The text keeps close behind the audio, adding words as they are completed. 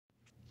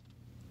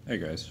Hey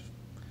guys,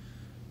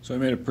 so I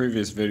made a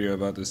previous video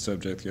about this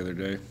subject the other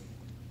day.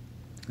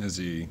 As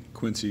the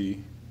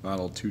Quincy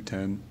model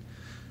 210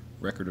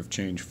 record of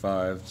change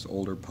 5, it's an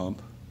older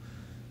pump.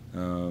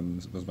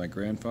 It was my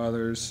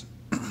grandfather's.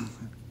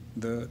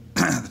 The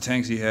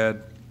tanks he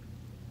had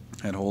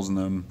holes in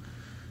them,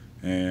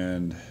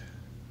 and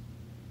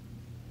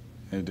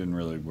it didn't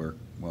really work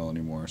well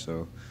anymore,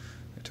 so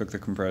I took the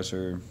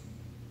compressor,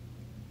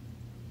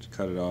 just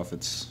cut it off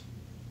its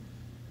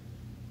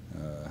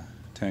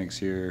tanks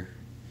here,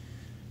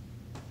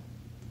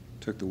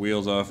 took the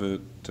wheels off it,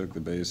 took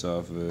the base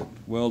off of it,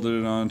 welded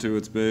it onto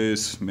its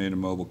base, made a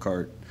mobile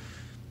cart.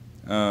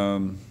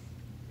 It's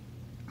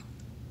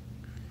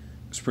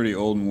pretty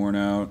old and worn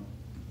out,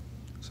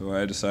 so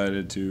I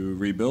decided to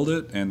rebuild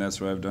it, and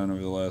that's what I've done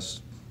over the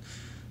last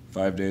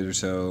 5 days or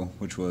so,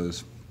 which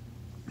was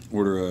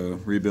order a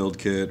rebuild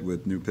kit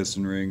with new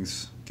piston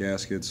rings,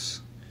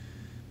 gaskets,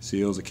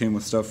 seals. It came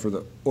with stuff for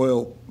the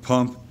oil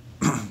pump,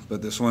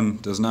 but this one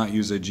does not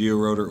use a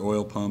georotor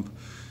oil pump.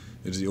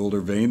 It's the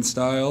older vane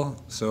style,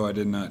 so I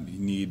did not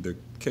need the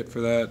kit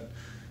for that.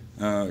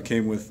 It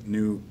came with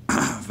new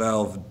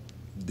valve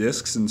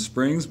discs and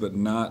springs, but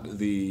not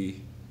the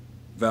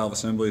valve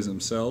assemblies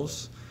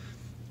themselves.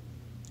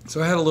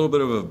 So I had a little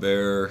bit of a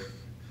bear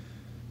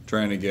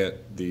trying to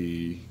get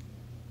the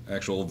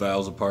actual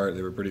valves apart.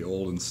 They were pretty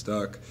old and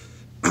stuck.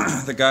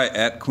 The guy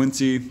at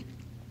Quincy,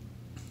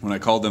 when I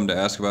called them to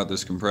ask about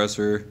this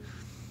compressor,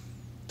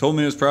 told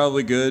me it was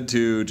probably good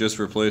to just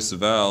replace the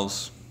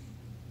valves,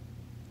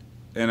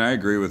 and I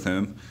agree with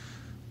him.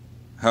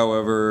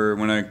 However,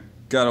 when I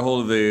got a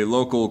hold of a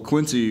local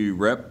Quincy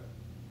rep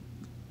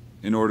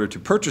in order to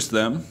purchase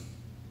them,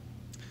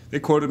 they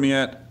quoted me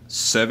at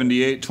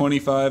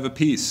 $78.25 a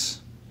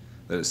piece.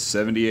 That is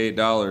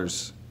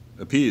 $78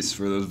 a piece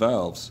for those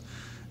valves.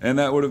 And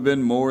that would have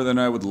been more than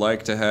I would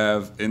like to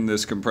have in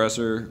this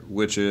compressor,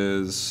 which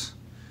is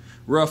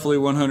roughly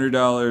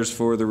 $100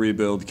 for the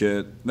rebuild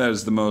kit. That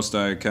is the most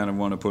I kind of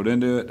want to put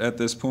into it at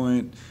this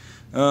point.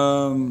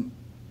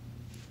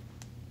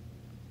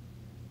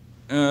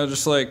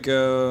 Just like,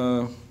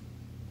 I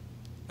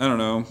don't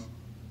know,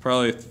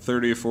 probably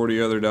 30 or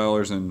 40 other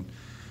dollars in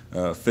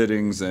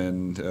fittings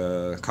and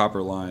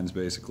copper lines,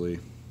 basically,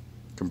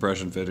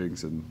 compression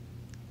fittings and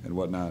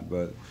whatnot.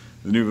 But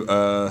the new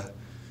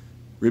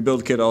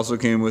rebuild kit also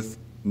came with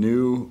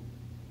new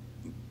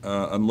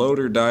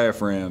unloader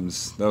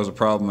diaphragms. That was a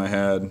problem I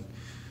had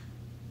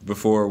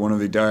before. One of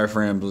the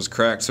diaphragms was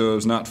cracked, so it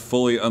was not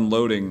fully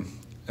unloading,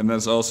 and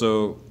that's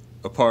also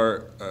a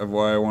part of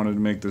why I wanted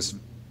to make this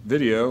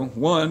video.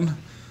 One,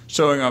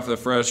 showing off the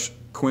fresh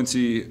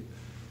Quincy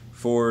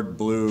Ford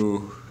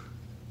Blue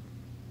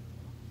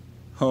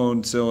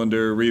honed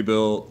cylinder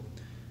rebuilt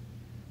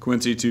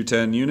Quincy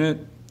 210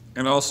 unit,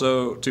 and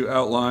also to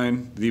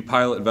outline the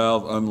pilot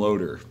valve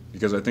unloader,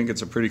 because I think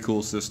it's a pretty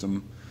cool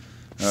system.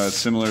 It's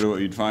similar to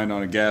what you'd find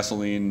on a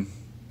gasoline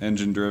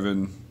engine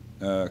driven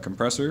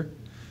compressor.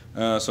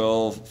 So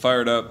I'll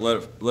fire it up,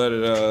 let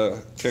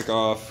it kick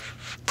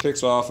off.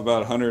 Kicks off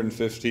about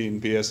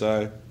 115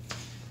 psi.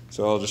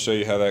 So I'll just show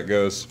you how that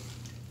goes.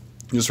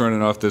 Just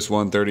running off this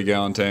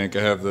 130-gallon tank.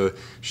 I have the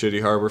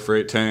shitty Harbor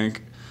Freight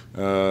tank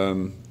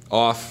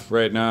off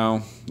right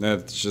now.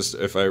 That's just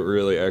if I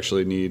really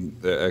actually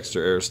need the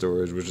extra air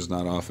storage, which is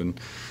not often.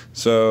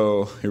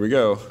 So here we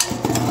go.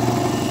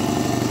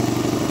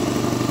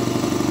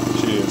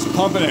 She is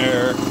pumping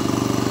air.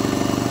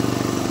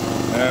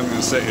 And I'm going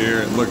to sit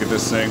here and look at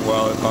this thing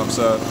while it pumps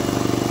up.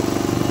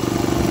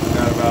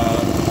 Got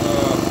about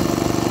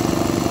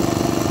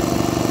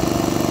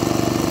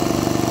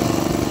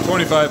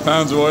 25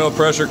 pounds of oil,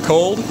 pressure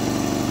cold.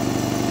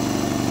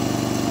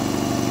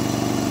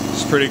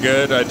 It's pretty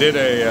good. I did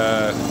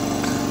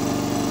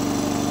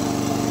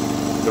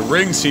the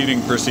ring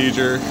seating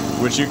procedure,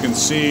 which you can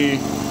see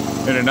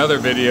in another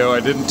video. I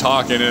didn't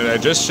talk in it. I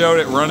just showed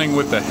it running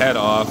with the head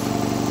off.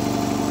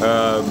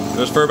 It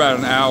was for about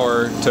an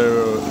hour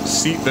to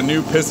seat the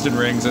new piston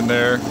rings in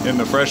there in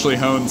the freshly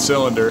honed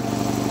cylinder.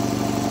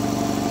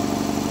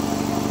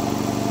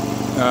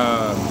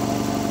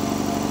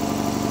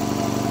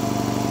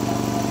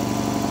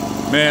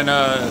 Man,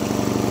 I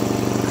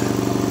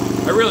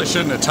really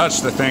shouldn't have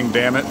touched the thing,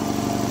 damn it.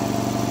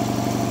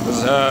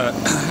 'Cause, I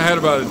had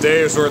about a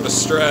day's worth of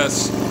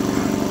stress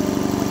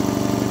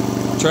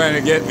trying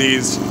to get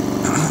these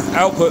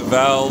output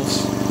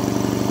valves.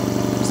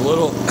 There's a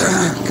little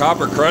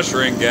copper crush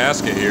ring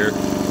gasket here.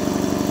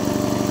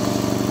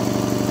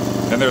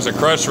 And there's a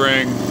crush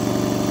ring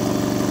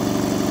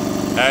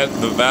at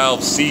the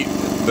valve seat,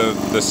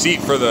 the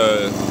seat for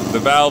the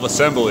valve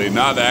assembly,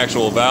 not the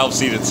actual valve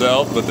seat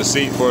itself, but the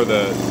seat for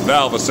the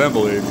valve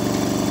assembly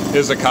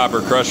is a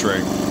copper crush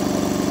ring.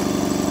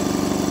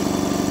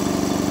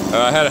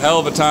 I had a hell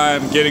of a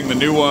time getting the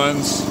new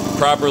ones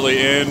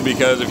properly in,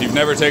 because if you've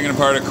never taken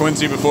apart a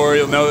Quincy before,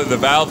 you'll know that the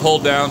valve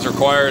hold downs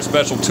require a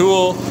special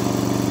tool.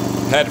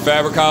 Had to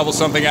fabric cobble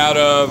something out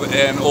of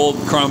an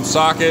old crumb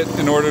socket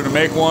in order to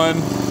make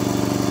one.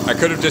 I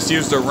could have just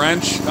used a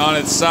wrench on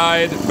its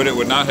side, but it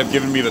would not have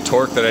given me the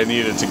torque that I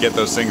needed to get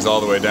those things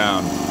all the way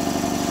down.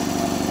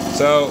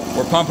 So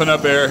we're pumping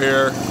up air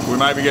here. We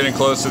might be getting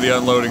close to the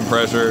unloading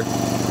pressure.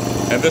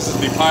 And this is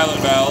the pilot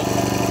valve.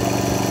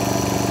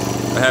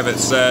 I have it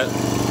set.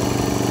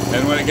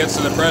 And when it gets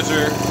to the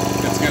pressure,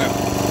 it's going to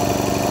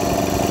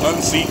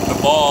unseat the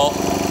ball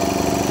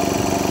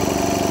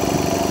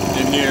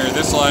in here.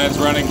 This line's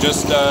running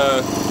just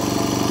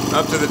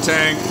up to the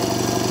tank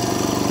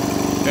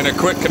in a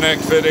quick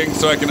connect fitting,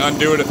 so I can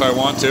undo it if I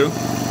want to.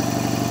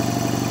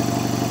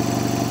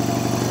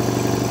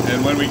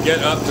 And when we get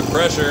up to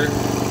pressure,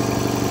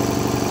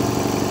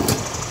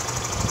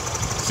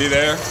 see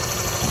there?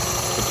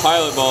 The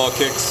pilot ball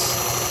kicks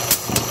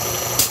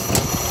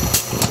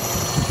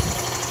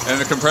and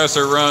the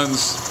compressor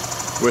runs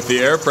with the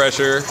air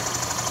pressure,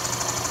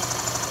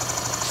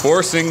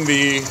 forcing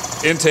the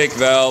intake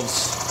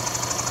valves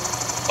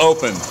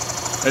open.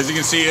 As you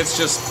can see, it's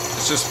just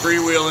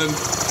freewheeling.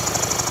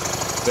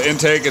 The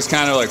intake is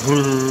kind of like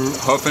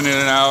huffing in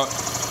and out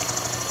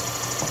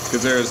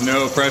because there is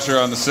no pressure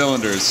on the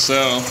cylinders.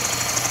 So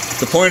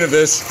the point of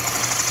this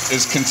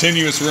is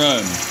continuous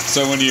run.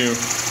 So when you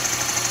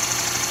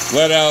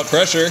let out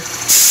pressure,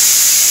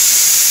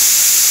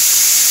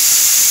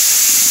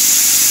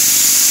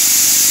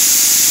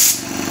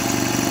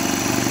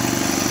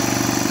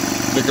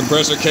 the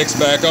compressor kicks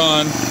back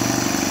on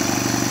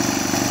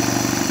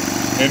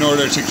in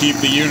order to keep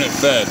the unit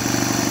fed.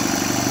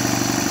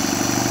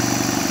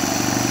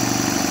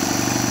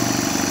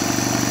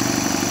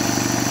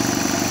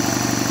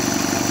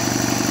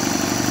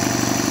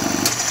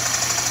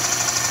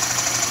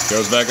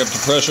 Goes back up to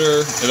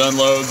pressure, it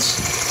unloads,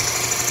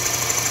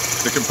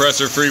 the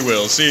compressor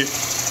freewheels. See,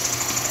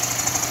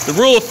 the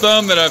rule of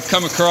thumb that I've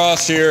come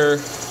across here,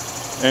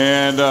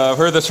 and I've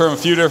heard this from a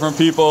few different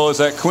people, is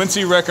that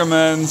Quincy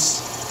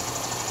recommends,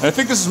 and I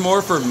think this is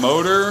more for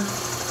motor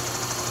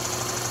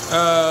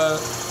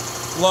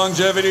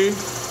longevity,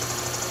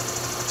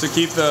 to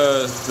keep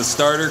the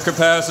starter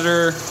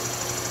capacitor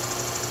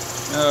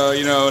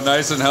you know,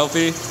 nice and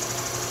healthy,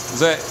 is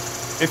that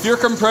if your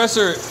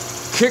compressor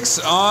kicks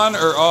on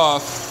or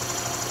off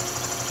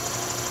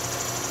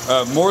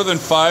more than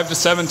 5 to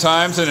 7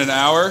 times in an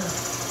hour,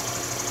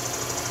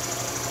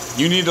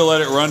 you need to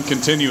let it run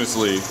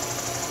continuously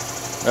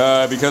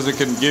because it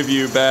can give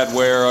you bad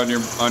wear on your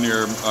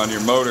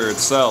motor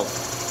itself.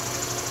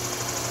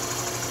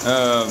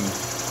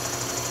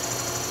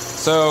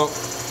 So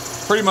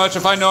pretty much,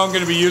 if I know I'm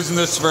going to be using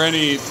this for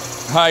any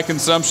high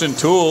consumption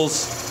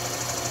tools,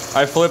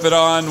 I flip it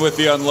on with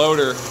the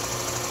unloader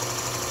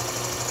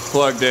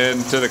plugged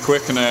in to the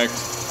quick connect.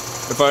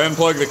 If I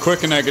unplug the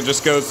quick connect, it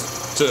just goes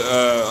to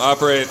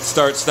operate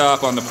start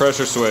stop on the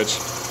pressure switch.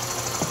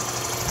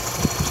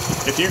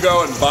 If you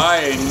go and buy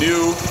a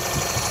new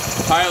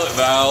pilot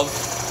valve,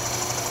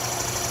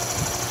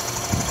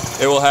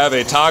 it will have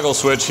a toggle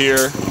switch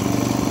here.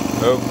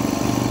 Oh,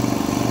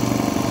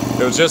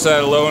 it was just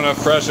at a low enough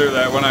pressure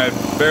that when I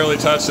barely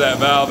touched that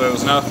valve, it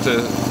was enough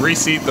to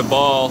reseat the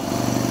ball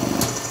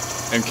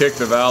and kick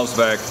the valves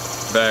back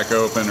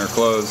open or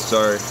closed,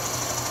 sorry.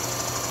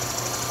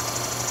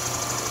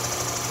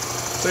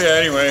 So yeah,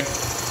 anyway,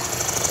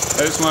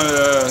 I just wanted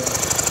to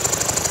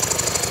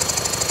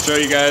show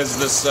you guys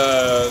this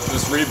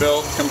this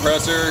rebuilt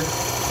compressor.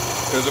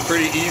 It was a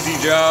pretty easy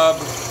job.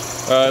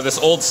 This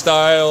old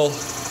style,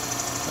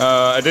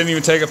 I didn't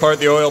even take apart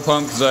the oil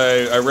pump because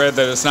I read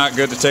that it's not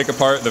good to take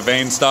apart the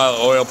vane style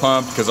oil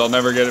pump because I'll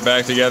never get it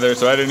back together,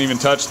 so I didn't even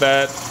touch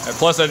that.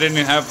 Plus I didn't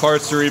even have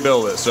parts to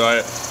rebuild it,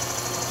 so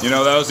you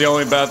know, that was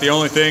about the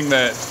only thing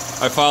that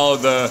I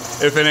followed the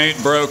if it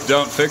ain't broke,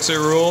 don't fix it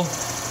rule.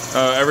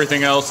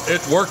 Everything else,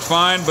 it worked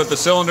fine, but the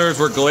cylinders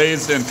were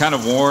glazed and kind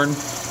of worn.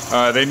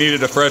 They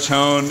needed a fresh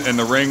hone and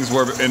the rings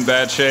were in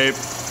bad shape.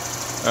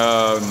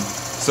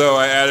 So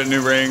I added new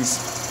rings.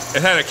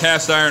 It had a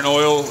cast iron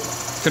oil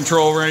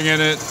control ring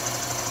in it,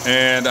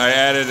 and I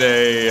added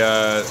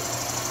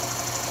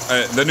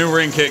the new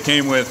ring kit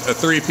came with a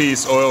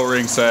 3-piece oil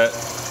ring set.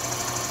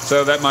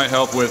 So that might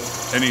help with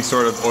any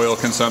sort of oil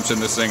consumption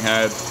this thing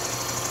had.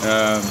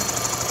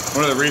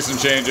 One of the recent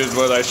changes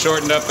was I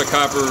shortened up the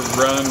copper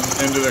run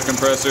into the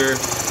compressor,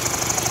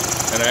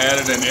 and I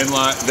added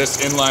this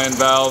inline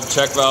valve,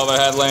 check valve I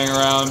had laying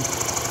around.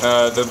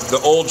 The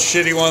old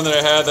shitty one that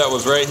I had that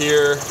was right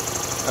here,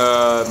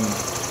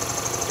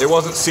 it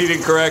wasn't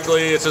seating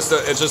correctly. It's just a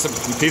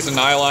piece of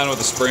nylon with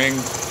a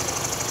spring.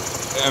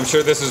 I'm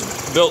sure this is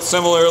built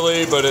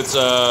similarly, but it's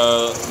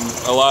a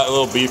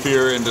little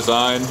beefier in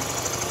design.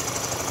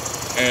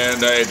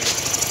 And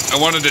I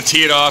wanted to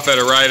tee it off at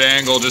a right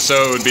angle just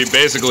so it would be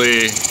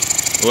basically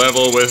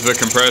level with the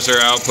compressor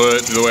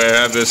output the way I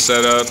have this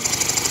set up.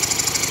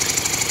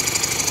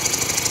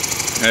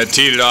 I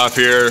teed it off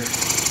here.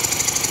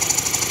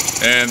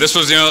 And this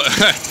was, you know,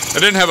 I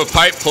didn't have a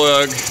pipe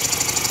plug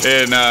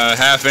in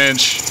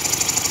 1/2-inch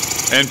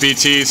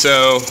NPT,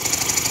 so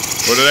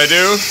what did I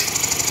do?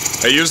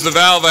 I used the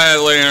valve I had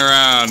laying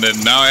around,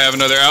 and now I have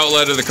another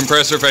outlet of the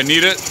compressor if I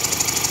need it.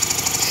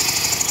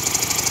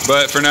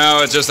 But for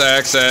now, it just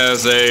acts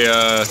as a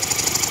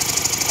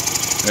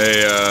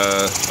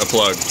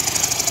plug.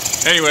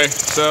 Anyway,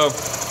 so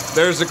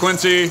there's the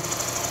Quincy.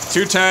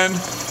 210.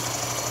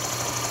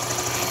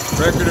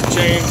 Record of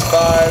chains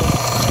 5.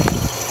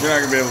 You're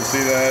not gonna be able to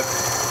see that.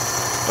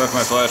 Left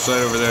my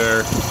flashlight over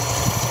there.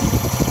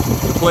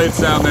 The plate's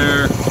down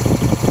there.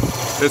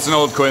 It's an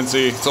old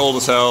Quincy. It's old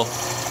as hell.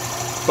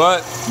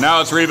 But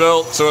now it's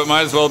rebuilt, so it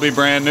might as well be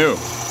brand new.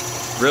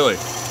 Really.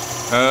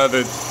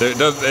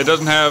 It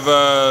doesn't have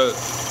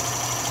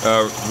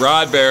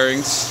rod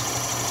bearings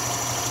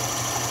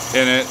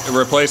in it,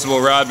 replaceable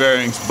rod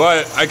bearings,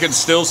 but I can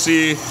still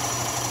see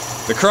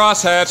the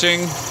cross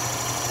hatching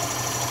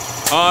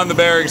on the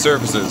bearing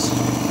surfaces.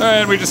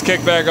 And we just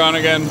kick back on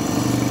again.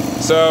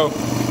 So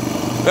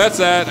that's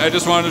that. I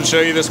just wanted to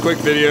show you this quick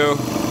video.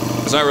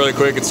 It's not really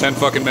quick, it's 10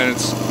 fucking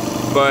minutes.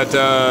 But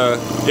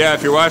yeah,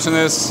 if you're watching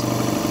this,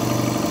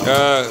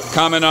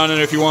 comment on it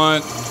if you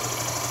want.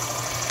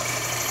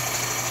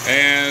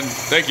 And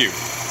thank you.